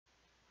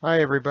Hi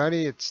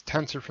everybody, it's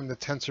Tensor from the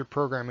Tensor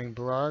Programming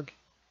blog,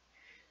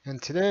 and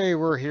today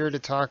we're here to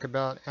talk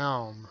about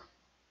Elm.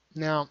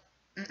 Now,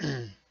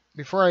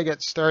 before I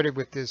get started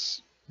with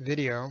this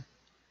video,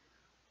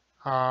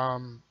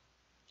 um,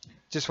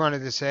 just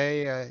wanted to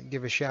say,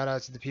 give a shout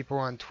out to the people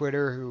on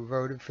Twitter who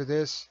voted for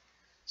this.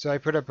 So I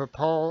put up a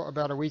poll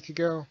about a week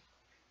ago,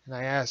 and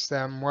I asked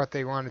them what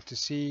they wanted to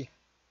see.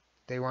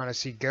 They want to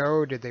see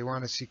Go, did they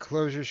want to see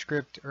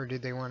ClojureScript, or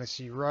did they want to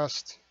see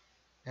Rust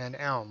and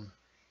Elm?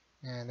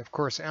 And of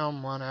course,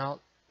 Elm won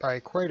out by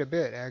quite a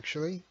bit,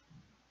 actually.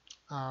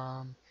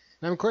 And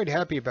I'm quite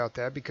happy about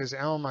that because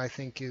Elm, I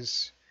think,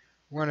 is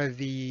one of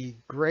the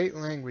great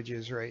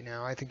languages right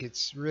now. I think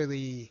it's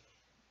really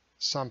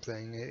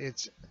something.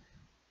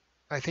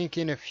 I think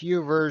in a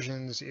few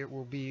versions it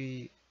will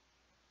be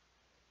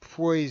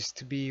poised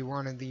to be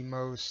one of the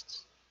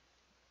most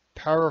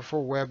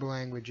powerful web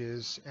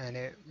languages, and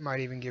it might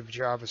even give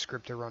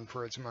JavaScript a run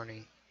for its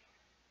money.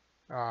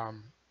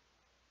 Um,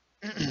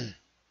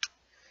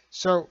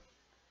 so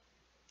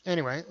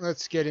anyway,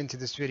 let's get into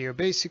this video.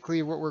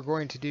 Basically, what we're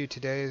going to do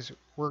today is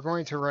we're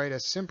going to write a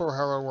simple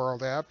Hello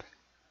World app.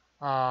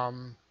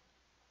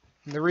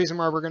 The reason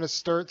why we're going to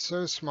start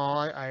so small,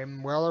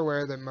 I'm well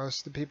aware that most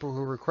of the people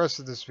who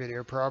requested this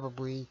video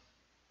probably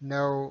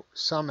know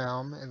some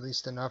Elm, at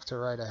least enough to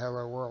write a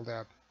Hello World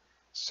app.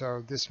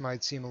 So this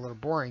might seem a little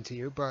boring to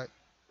you, but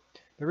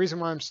the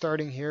reason why I'm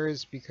starting here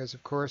is because,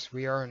 of course,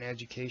 we are an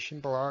education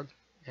blog,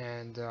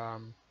 and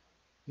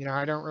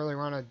I don't really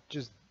want to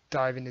just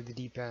dive into the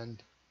deep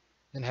end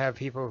and have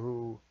people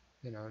who,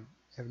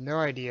 have no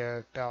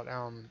idea about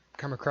Elm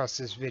come across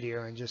this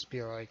video and just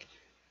be like,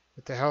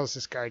 what the hell is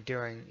this guy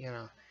doing,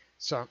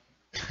 So,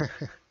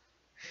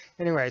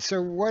 anyway,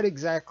 so what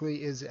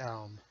exactly is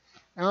Elm?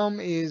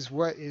 Elm is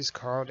what is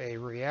called a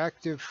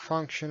reactive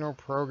functional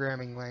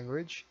programming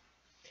language,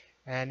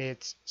 and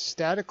it's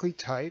statically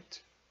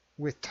typed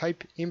with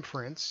type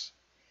inference,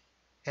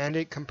 and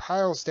it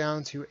compiles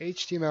down to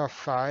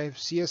HTML5,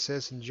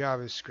 CSS, and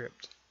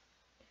JavaScript.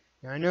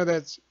 Now, I know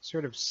that's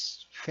sort of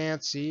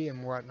fancy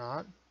and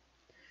whatnot,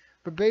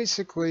 but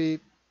basically,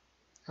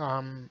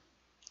 a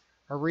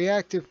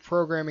reactive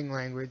programming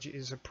language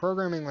is a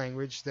programming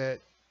language that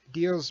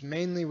deals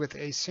mainly with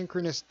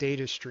asynchronous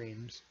data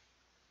streams.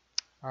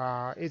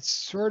 It's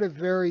sort of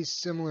very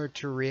similar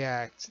to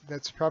React.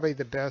 That's probably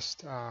the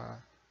best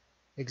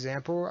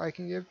example I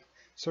can give.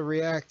 So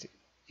React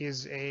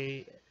is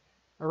a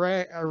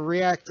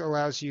React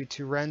allows you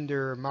to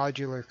render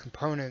modular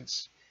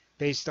components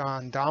based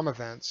on DOM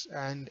events,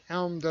 and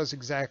Elm does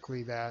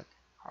exactly that.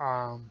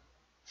 Of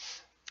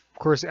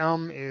course,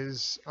 Elm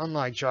is,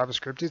 unlike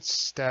JavaScript, it's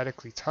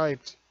statically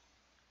typed,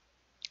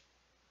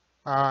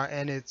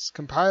 and its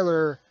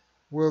compiler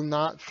will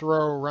not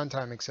throw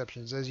runtime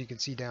exceptions. As you can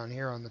see down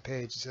here on the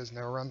page, it says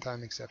no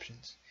runtime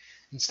exceptions.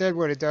 Instead,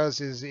 what it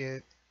does is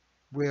it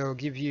will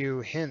give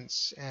you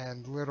hints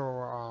and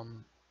little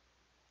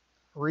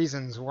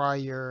reasons why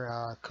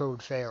your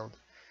code failed.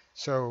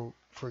 So,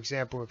 for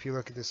example, if you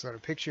look at this little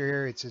picture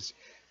here, it says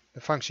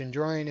the function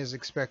join is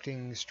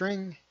expecting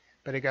string,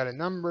 but it got a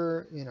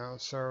number,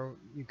 so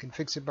you can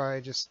fix it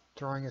by just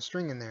throwing a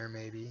string in there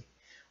maybe,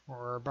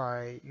 or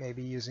by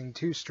maybe using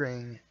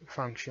toString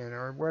function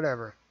or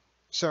whatever.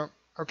 So,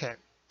 okay.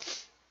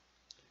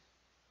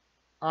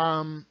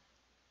 I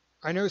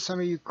know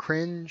some of you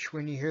cringe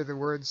when you hear the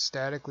word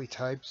statically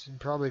typed, and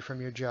probably from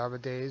your Java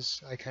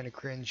days. I kind of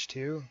cringe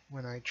too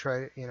when I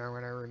try, when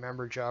I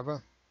remember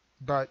Java.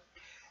 But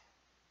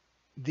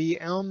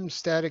the Elm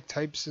static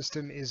type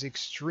system is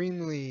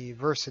extremely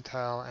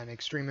versatile and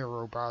extremely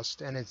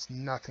robust, and it's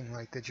nothing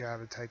like the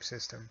Java type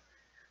system.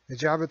 The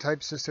Java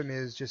type system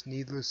is just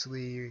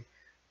needlessly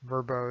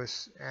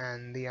verbose,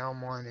 and the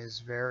Elm one is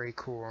very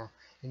cool.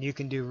 And you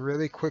can do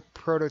really quick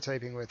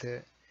prototyping with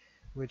it,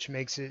 which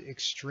makes it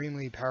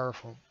extremely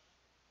powerful.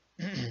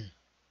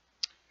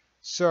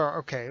 So,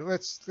 okay,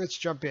 let's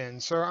jump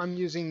in. So I'm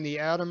using the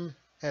Atom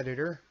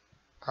editor.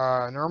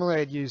 Normally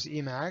I'd use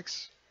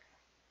Emacs,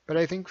 but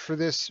I think for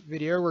this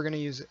video we're going to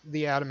use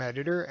the Atom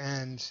editor,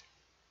 and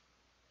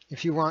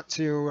if you want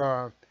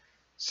to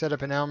set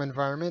up an Elm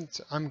environment,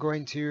 I'm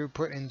going to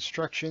put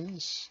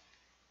instructions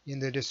in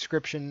the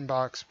description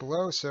box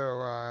below,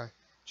 so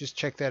just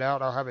check that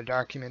out. I'll have a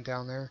document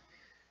down there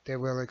that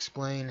will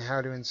explain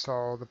how to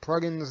install the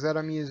plugins that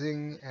I'm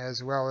using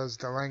as well as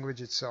the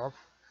language itself.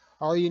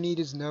 All you need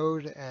is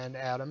Node and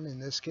Atom in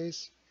this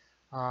case.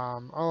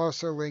 I'll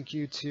also link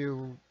you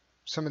to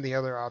some of the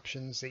other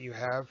options that you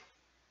have.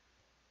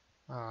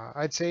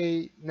 I'd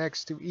say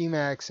next to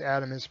Emacs,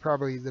 Atom is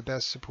probably the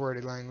best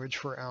supported language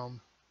for Elm,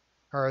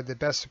 or the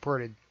best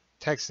supported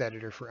text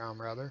editor for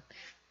Elm, rather.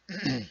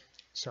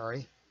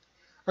 Sorry.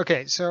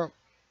 Okay, so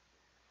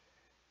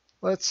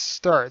let's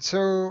start.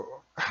 So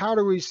how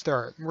do we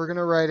start? We're going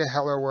to write a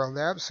Hello World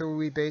app, so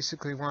we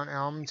basically want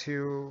Elm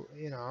to,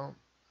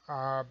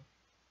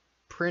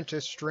 print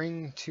a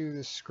string to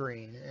the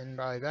screen. And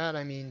by that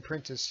I mean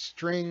print a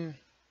string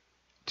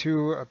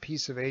to a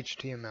piece of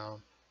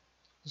HTML.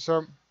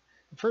 So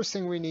the first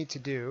thing we need to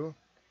do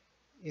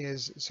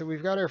is, so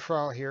we've got our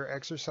file here,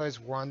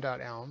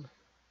 exercise1.elm.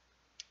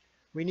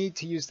 We need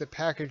to use the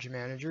package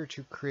manager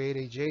to create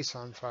a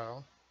JSON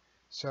file.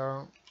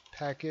 So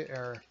packet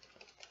or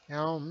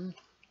Elm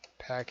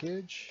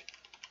package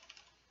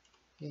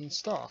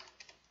install.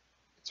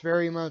 It's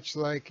very much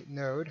like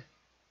Node.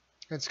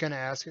 It's going to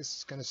ask us,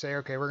 it's going to say,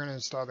 okay, we're going to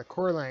install the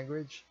core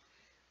language,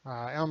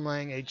 Elm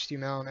Lang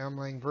HTML and Elm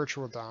Lang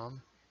Virtual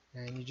DOM,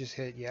 and you just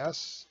hit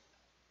yes,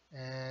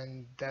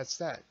 and that's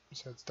that.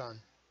 So it's done.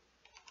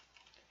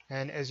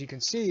 And as you can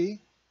see,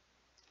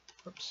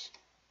 oops,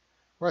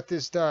 what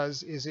this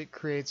does is it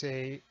creates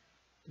a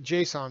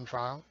JSON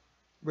file,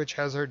 which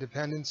has our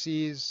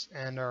dependencies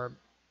and our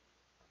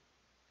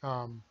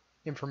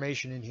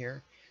information in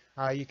here.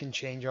 You can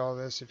change all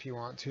this if you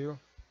want to.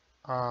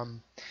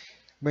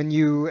 When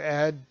you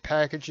add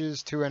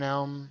packages to an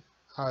Elm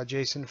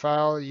JSON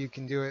file, you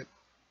can do it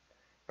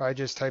by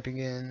just typing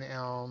in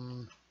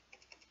Elm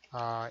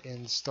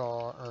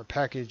install or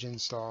package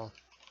install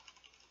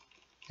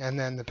and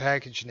then the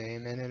package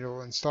name, and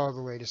it'll install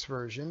the latest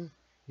version.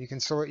 You can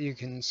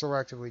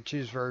selectively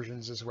choose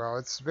versions as well.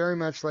 It's very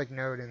much like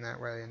Node in that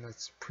way, and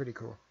that's pretty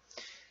cool.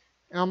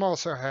 Elm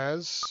also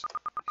has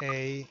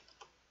a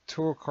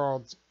tool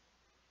called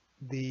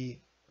the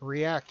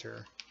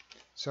reactor.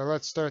 So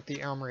let's start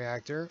the Elm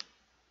reactor.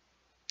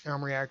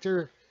 Elm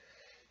reactor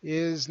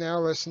is now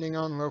listening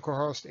on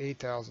localhost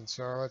 8000.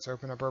 So let's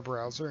open up our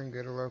browser and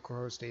go to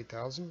localhost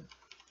 8000.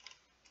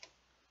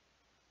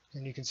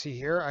 And you can see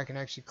here I can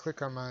actually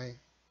click on my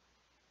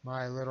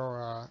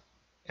little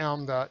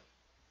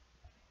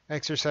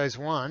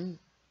elm.exercise1,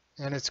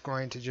 and it's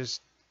going to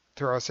just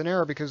throw us an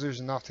error because there's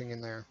nothing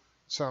in there.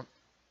 So,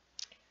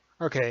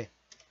 okay.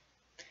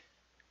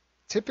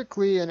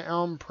 Typically an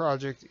Elm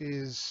project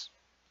is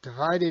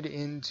divided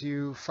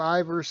into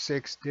 5 or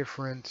 6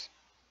 different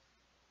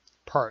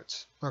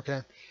parts.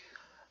 Okay.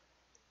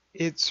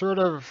 It sort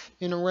of,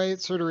 in a way,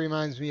 it sort of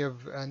reminds me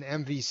of an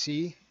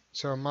MVC,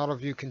 so a model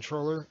view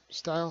controller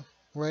style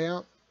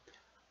layout.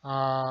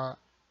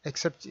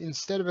 Except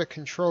instead of a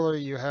controller,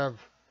 you have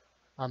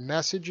a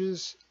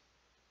messages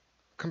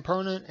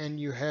component, and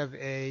you have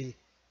a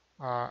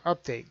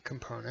update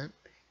component,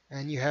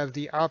 and you have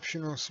the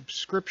optional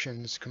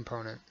subscriptions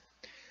component.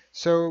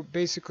 So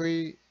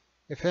basically,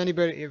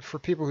 for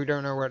people who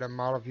don't know what a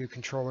model view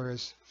controller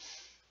is,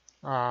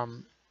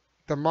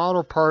 the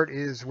model part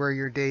is where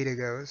your data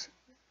goes.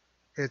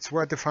 It's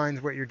what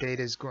defines what your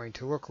data is going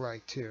to look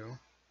like too.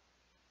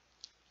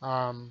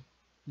 The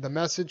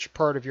message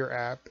part of your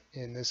app,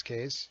 in this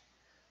case,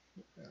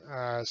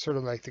 sort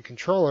of like the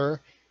controller,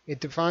 it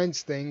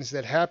defines things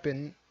that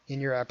happen in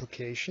your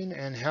application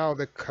and how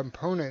the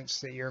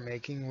components that you're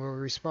making will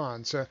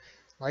respond. So,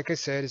 like I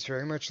said, it's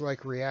very much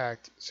like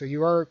React. So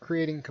you are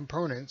creating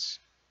components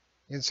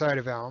inside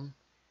of Elm,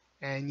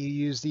 and you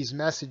use these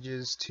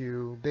messages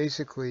to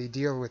basically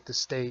deal with the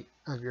state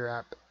of your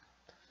app.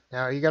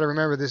 Now, you got to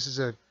remember this is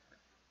a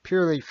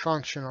purely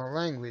functional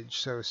language,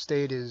 so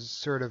state is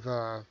sort of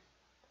a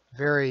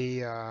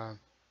very out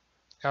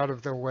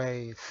of the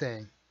way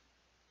thing.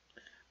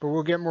 But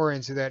we'll get more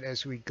into that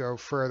as we go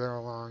further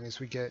along,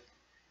 as we get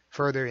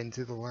further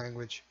into the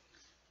language.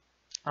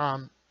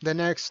 The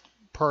next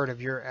part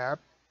of your app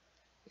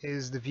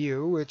is the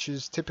view, which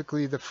is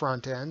typically the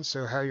front end,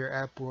 so how your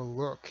app will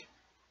look.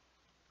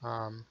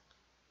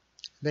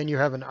 Then you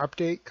have an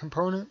update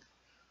component,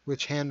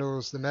 which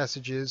handles the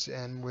messages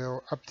and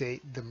will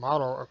update the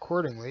model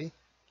accordingly.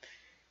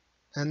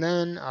 And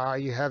then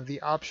you have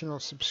the optional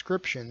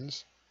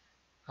subscriptions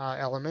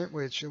element,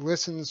 which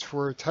listens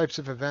for types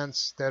of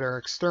events that are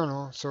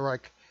external, so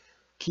like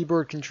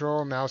keyboard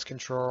control, mouse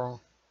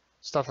control,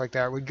 stuff like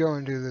that would go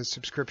into the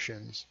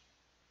subscriptions.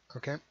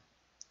 Okay.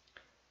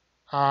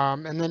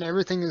 And then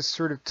everything is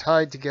sort of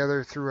tied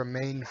together through a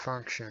main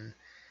function.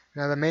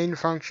 Now the main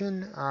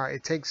function,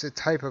 it takes a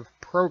type of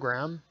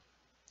program.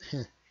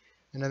 I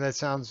know that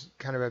sounds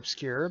kind of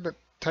obscure, but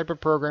type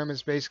of program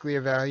is basically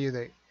a value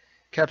that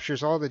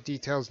captures all the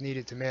details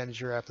needed to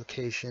manage your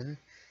application,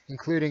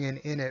 including an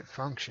init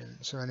function,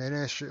 so an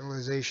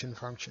initialization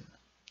function.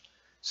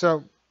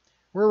 So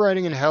we're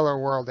writing in hello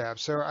world app,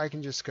 so I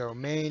can just go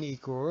main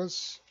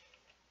equals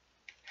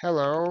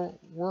hello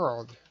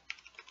world.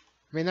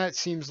 I mean, that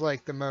seems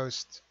like the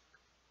most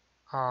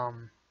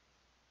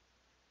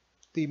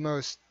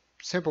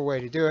simple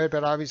way to do it,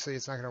 but obviously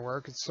it's not going to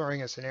work. It's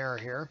throwing us an error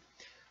here.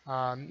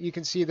 You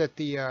can see that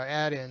the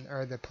add-in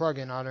or the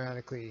plugin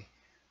automatically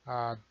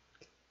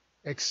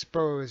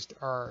exposed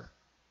our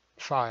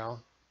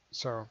file.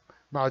 So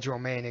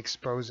module main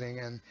exposing,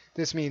 and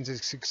this means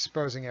it's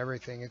exposing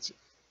everything. It's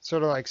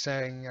sort of like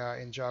saying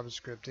in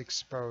JavaScript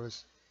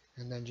expose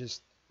and then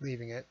just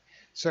leaving it.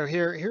 So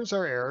here's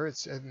our error.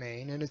 It's at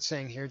main, and it's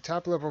saying here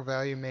top level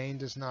value main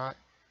does not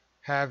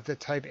have the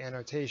type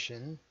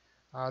annotation.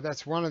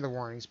 That's one of the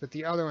warnings, but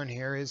the other one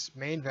here is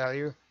main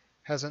value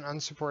has an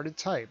unsupported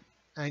type.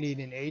 I need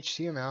an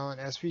HTML, an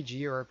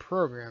SVG, or a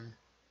program.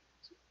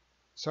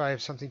 So I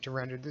have something to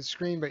render to the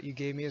screen, but you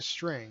gave me a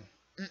string.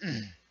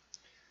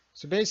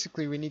 So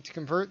basically we need to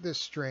convert this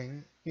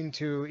string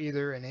into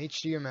either an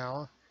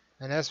HTML,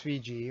 an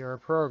SVG, or a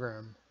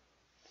program.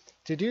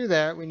 To do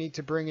that, we need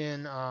to bring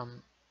in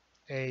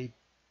a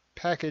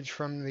package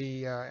from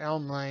the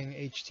Elm Lang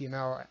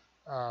HTML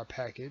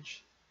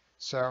package.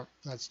 So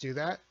let's do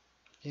that.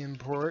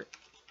 Import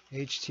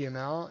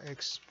HTML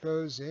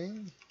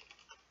exposing,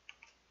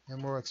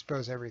 and we'll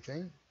expose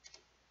everything.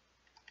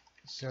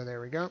 So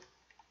there we go.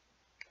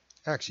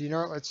 Actually, you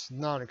know what? Let's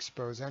not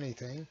expose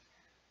anything,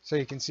 so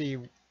you can see,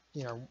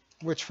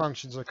 which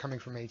functions are coming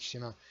from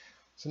HTML.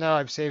 So now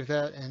I've saved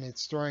that, and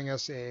it's throwing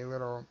us a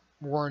little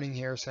warning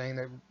here saying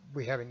that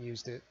we haven't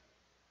used it.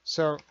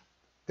 So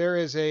there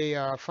is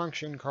a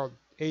function called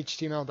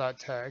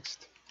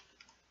html.text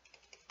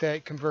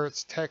that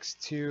converts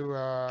text to,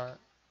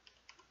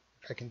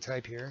 I can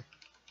type here,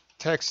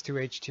 text to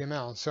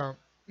HTML. So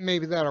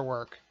maybe that'll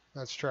work.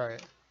 Let's try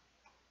it.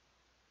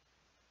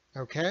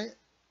 Okay.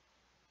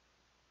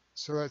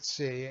 So let's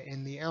see,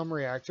 in the Elm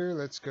reactor,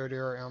 let's go to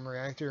our Elm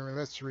reactor and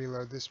let's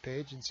reload this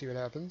page and see what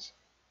happens.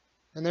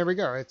 And there we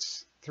go,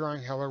 it's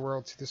throwing Hello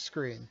World to the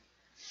screen.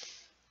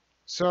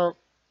 So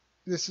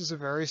this is a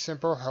very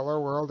simple Hello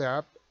World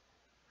app.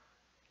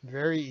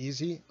 Very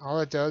easy. All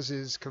it does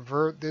is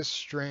convert this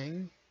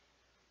string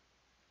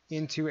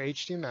into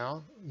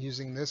HTML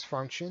using this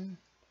function,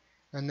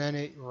 and then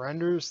it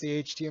renders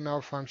the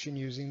HTML function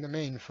using the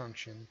main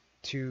function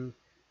to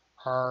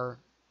our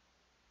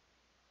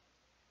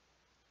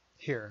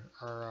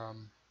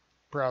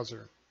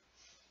browser.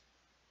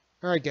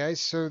 Alright guys,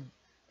 so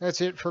that's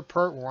it for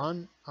part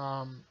 1.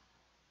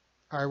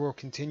 I will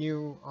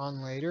continue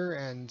on later,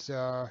 and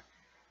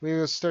we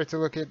will start to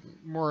look at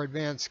more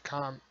advanced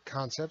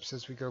concepts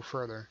as we go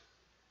further.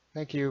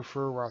 Thank you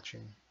for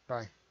watching.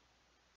 Bye.